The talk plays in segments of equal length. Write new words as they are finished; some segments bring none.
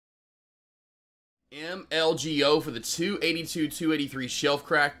MLGO for the 282, 283 shelf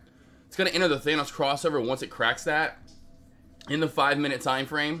crack. It's going to enter the Thanos crossover once it cracks that in the 5-minute time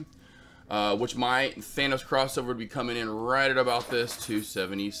frame, which my Thanos crossover would be coming in right at about this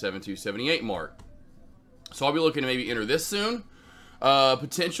 277, 278 mark. So I'll be looking to maybe enter this soon.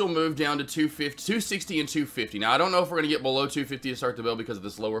 Potential move down to 250, 260 and 250. Now, I don't know if we're going to get below 250 to start the build because of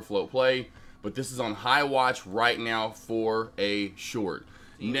this lower float play, but this is on high watch right now for a short.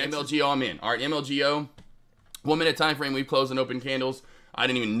 MLGO, I'm in. All right, MLGO, 1-minute time frame. We've closed and open candles. I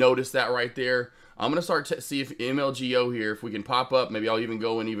didn't even notice that right there. I'm going to start to see if MLGO here, if we can pop up, maybe I'll even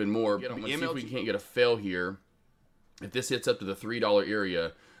go in even more. Let's see if we can't get a fail here. If this hits up to the $3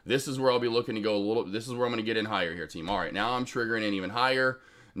 area, this is where I'll be looking to go a little. This is where I'm going to get in higher here, team. All right, now I'm triggering in even higher.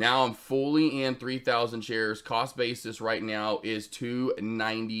 Now I'm fully in 3,000 shares. Cost basis right now is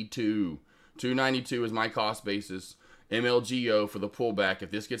 292. 292 is my cost basis. MLGO for the pullback.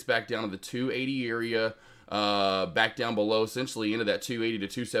 If this gets back down to the 280 area, back down below, essentially into that 280 to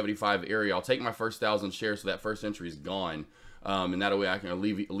 275 area, I'll take my first 1,000 shares so that first entry is gone. And that way I can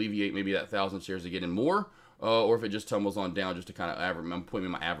alleviate maybe that 1,000 shares to get in more. Or if it just tumbles on down just to kind of average, I'm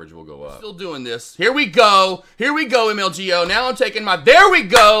pointing my average will go up. Still doing this. Here we go. Here we go, MLGO. Now I'm taking my, there we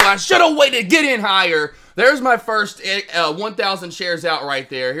go. I should have waited to get in higher. There's my first 1,000 shares out right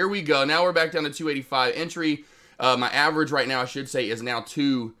there. Here we go. Now we're back down to 285 entry. My average right now, I should say, is now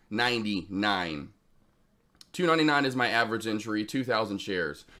 299. 299 is my average entry, 2,000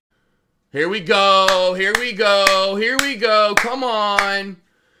 shares. Here we go. Here we go. Here we go. Come on.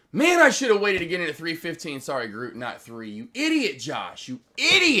 Man, I should have waited to get in at 315. Sorry, Groot, not 3. You idiot, Josh. You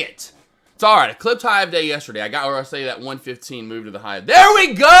idiot. It's all right. I clipped high of day yesterday. I got where I say that 115 moved to the high. There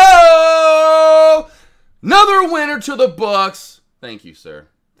we go. Another winner to the books. Thank you, sir.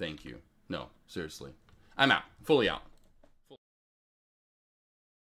 Thank you. No, seriously. I'm out. Fully out.